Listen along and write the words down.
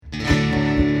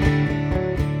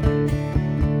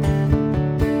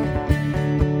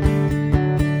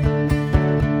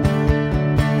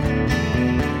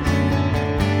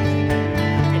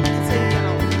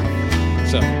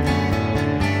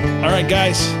right,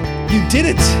 guys, you did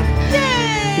it.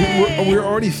 Yay! We're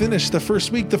already finished the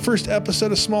first week, the first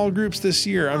episode of small groups this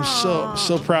year. I'm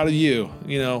so proud of you.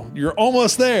 You know, you're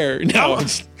almost there. No,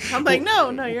 I'm like, no,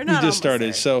 you're not. You just started.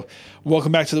 There. So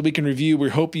welcome back to the Week in Review. We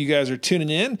hope you guys are tuning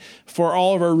in. For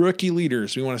all of our rookie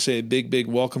leaders, we want to say a big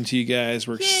welcome to you guys.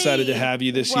 We're excited to have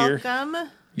you this year. Welcome.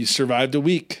 You survived a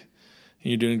week,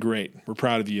 and you're doing great. We're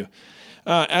proud of you.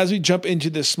 As we jump into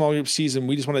this small group season,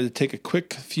 we just wanted to take a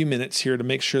quick few minutes here to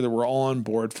make sure that we're all on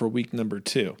board for week number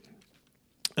 2.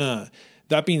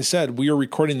 That being said, we are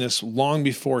recording this long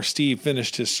before Steve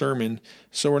finished his sermon,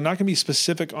 so we're not going to be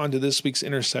specific onto this week's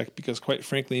Intersect because, quite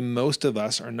frankly, most of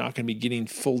us are not going to be getting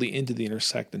fully into the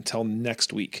Intersect until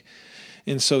next week.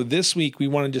 And so this week, we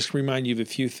want to just remind you of a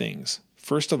few things.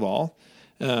 First of all,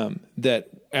 that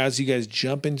as you guys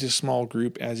jump into small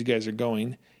group, as you guys are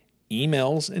going,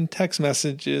 emails and text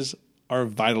messages are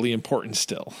vitally important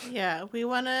still. Yeah, we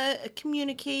want to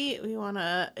communicate. We want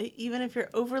to, even if you're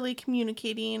overly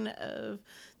communicating of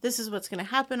this is what's going to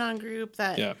happen on group,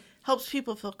 that helps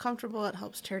people feel comfortable. It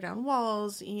helps tear down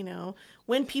walls. You know,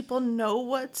 when people know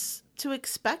what's to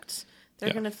expect,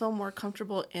 they're going to feel more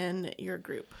comfortable in your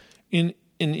group. And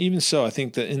even so, I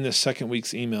think that in this second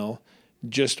week's email,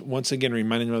 just once again,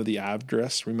 reminding them of the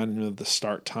address, reminding them of the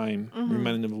start time,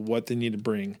 reminding them of what they need to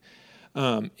bring.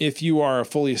 If you are a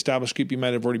fully established group, you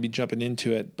might have already been jumping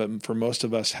into it, but for most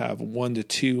of us have 1 to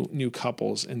 2 new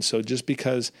couples. And so just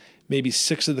because maybe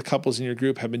 6 of the couples in your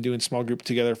group have been doing small group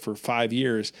together for 5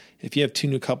 years, if you have 2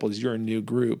 new couples, you're a new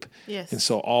group. Yes. And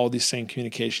so all these same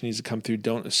communication needs to come through.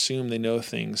 Don't assume they know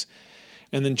things.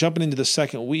 And then jumping into the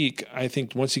second week, I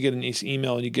think once you get an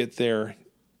email and you get there,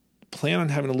 plan on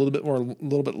having a little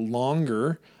bit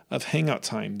longer of hangout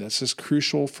time. That's just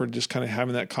crucial for just kind of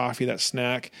having that coffee, that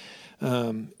snack,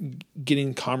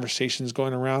 getting conversations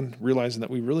going around, realizing that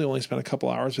we really only spent a couple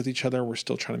hours with each other. We're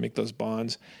still trying to make those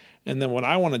bonds. And then what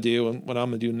I want to do and what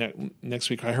I'm going to do next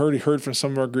week, I already heard from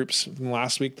some of our groups from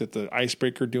last week that the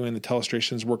icebreaker doing the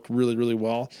telestrations worked really, really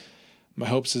well. My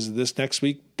hopes is this next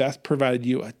week, Beth provided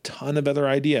you a ton of other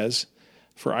ideas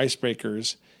for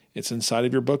icebreakers. It's inside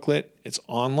of your booklet. It's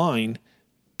online.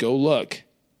 Go look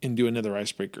and do another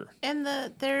icebreaker. And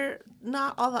they're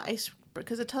not all the icebreakers,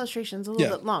 because the telestration's a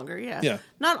little bit longer. Yeah.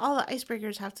 Not all the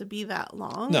icebreakers have to be that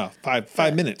long. No,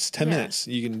 5 minutes, 10 minutes.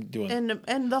 You can do it.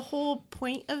 And the whole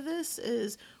point of this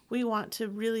is we want to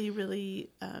really, really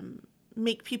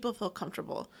make people feel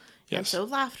comfortable. Yes. And so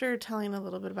laughter, telling a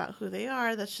little bit about who they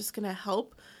are, that's just going to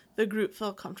help the group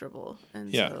feel comfortable.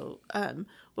 And so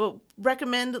we'll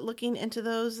recommend looking into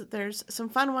those. There's some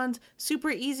fun ones, super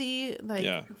easy,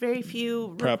 very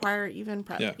few require even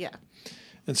prep. Yeah.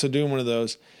 And so doing one of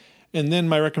those. And then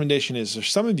my recommendation is, for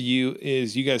some of you,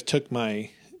 is you guys took my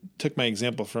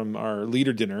example from our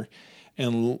leader dinner,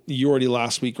 and you already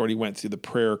last week went through the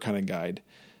prayer kind of guide.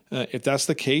 If that's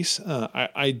the case,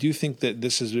 I do think that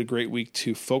this is a great week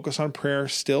to focus on prayer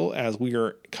still, as we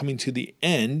are coming to the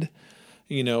end,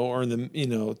 or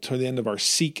toward the end of our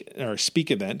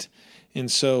speak event. And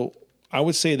so I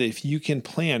would say that if you can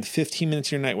plan 15 minutes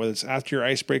of your night, whether it's after your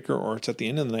icebreaker or it's at the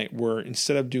end of the night, where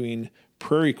instead of doing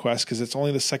prayer requests, because it's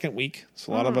only the second week,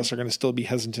 so a lot of us are going to still be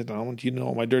hesitant. I don't want you to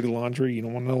know my dirty laundry. You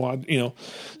don't want to know,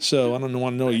 so I don't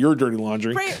want to know your dirty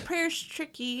laundry. Prayer's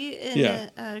tricky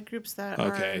in groups that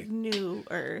are new,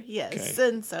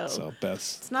 and so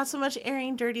it's not so much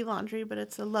airing dirty laundry, but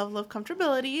it's a level of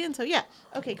comfortability, and so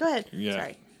go ahead.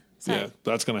 Sorry. Yeah,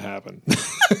 that's going to happen.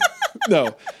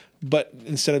 No, but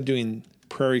instead of doing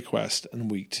prayer request in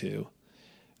week 2,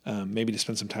 maybe to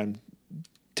spend some time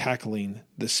tackling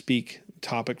the speak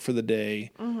topic for the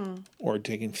day, or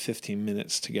taking 15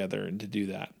 minutes together and to do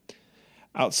that.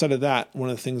 Outside of that, one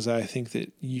of the things I think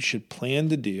that you should plan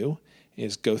to do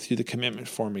is go through the commitment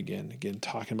form again,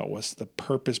 talking about what's the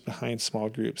purpose behind small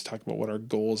groups, talking about what our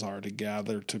goals are to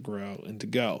gather, to grow, and to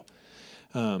go.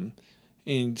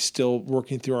 And still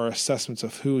working through our assessments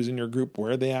of who is in your group,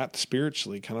 where are they at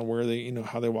spiritually, kind of where they,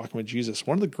 how they're walking with Jesus.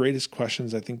 One of the greatest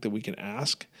questions I think that we can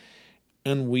ask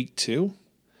in week 2,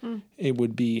 it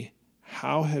would be,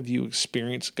 how have you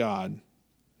experienced God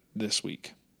this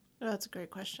week? Oh, that's a great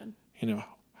question.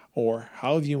 Or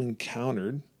how have you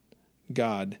encountered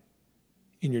God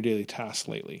in your daily tasks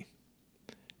lately?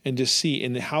 And just see,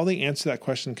 and how they answer that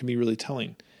question can be really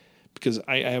telling. Because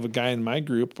I have a guy in my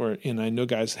group, and I know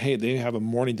guys, hey, they have a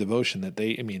morning devotion that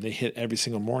they hit every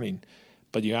single morning.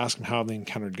 But you ask them how they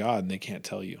encountered God, and they can't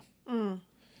tell you.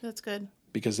 That's good.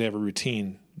 Because they have a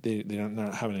routine. They're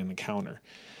not having an encounter.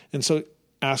 And so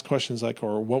ask questions like,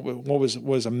 or what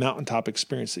was a mountaintop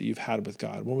experience that you've had with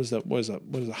God? What was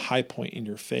a high point in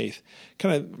your faith?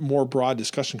 Kind of more broad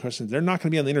discussion questions. They're not going to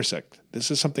be on the Intersect.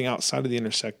 This is something outside of the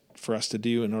Intersect for us to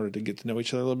do in order to get to know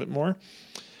each other a little bit more.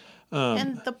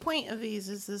 And the point of these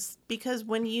is this, because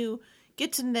when you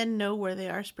get to then know where they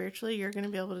are spiritually, you're going to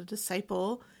be able to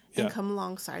disciple and come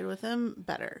alongside with them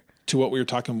better. To what we were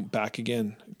talking back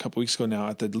again a couple weeks ago now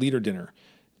at the leader dinner.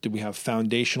 Do we have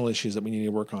foundational issues that we need to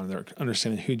work on? They're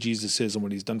understanding who Jesus is and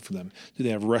what he's done for them. Do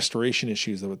they have restoration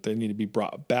issues that they need to be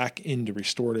brought back into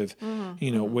restorative,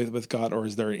 with God? Or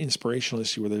is there an inspirational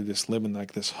issue where they're just living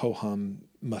like this ho-hum,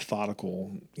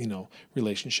 methodical,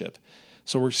 relationship?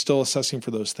 So we're still assessing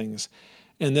for those things.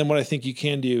 And then what I think you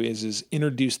can do is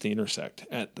introduce the Intersect.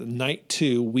 At night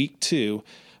 2, week 2,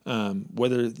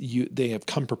 whether they have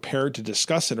come prepared to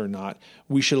discuss it or not,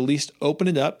 we should at least open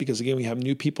it up, because again, we have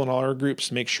new people in all our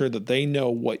groups. Make sure that they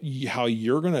know how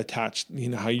you're going to attach,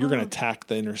 how you're going to attack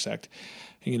the Intersect,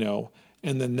 and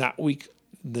then that week,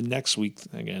 the next week,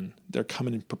 again, they're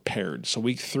coming in prepared. So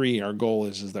week 3, our goal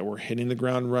is that we're hitting the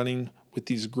ground running with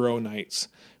these grow nights.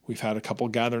 We've had a couple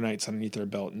gather nights underneath our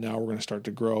belt. Now we're going to start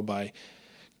to grow by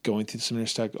going through some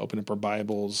Intersect, open up our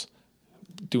Bibles,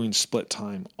 doing split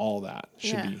time, all that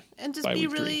should be. And just be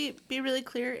really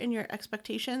clear in your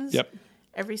expectations. Yep.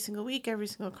 Every single week, every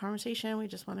single conversation, we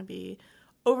just want to be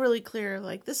overly clear.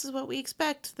 Like, this is what we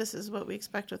expect. This is what we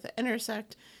expect with the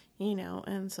Intersect,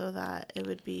 and so that it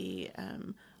would be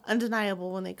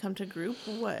undeniable when they come to group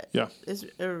what is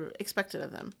expected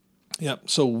of them. Yep.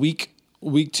 So week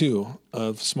 2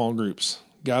 of small groups,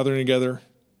 gathering together,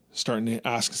 starting to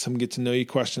ask some get to know you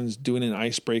questions, doing an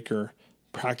icebreaker,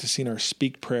 practicing our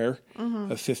speak prayer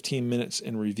of 15 minutes,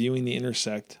 and reviewing the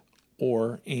Intersect,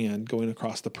 and going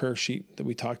across the prayer sheet that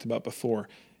we talked about before.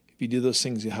 If you do those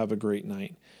things, you'll have a great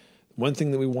night. One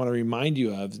thing that we want to remind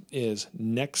you of is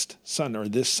next Sunday, or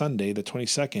this Sunday, the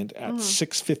 22nd, at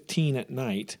 6:15 at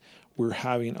night, we're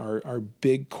having our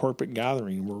big corporate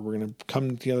gathering where we're going to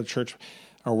come together, church.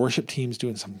 Our worship team's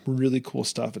doing some really cool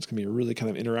stuff. It's going to be a really kind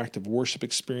of interactive worship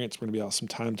experience. We're going to be able to have some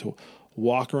time to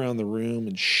walk around the room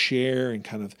and share and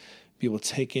kind of be able to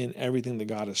take in everything that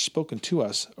God has spoken to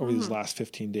us over these last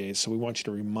 15 days. So we want you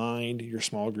to remind your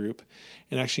small group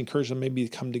and actually encourage them maybe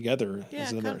to come together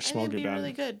as another small group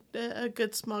outing. It'd be really good, a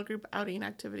good small group outing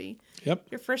activity. Yep.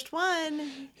 Your first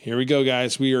one. Here we go,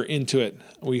 guys. We are into it.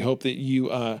 We hope that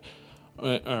you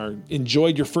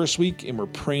enjoyed your first week, and we're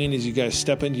praying as you guys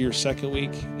step into your second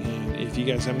week. And if you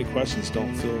guys have any questions,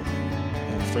 don't feel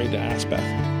afraid to ask Beth.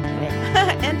 All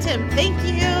right. And Tim, thank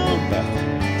you.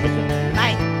 Beth, take care.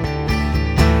 Bye.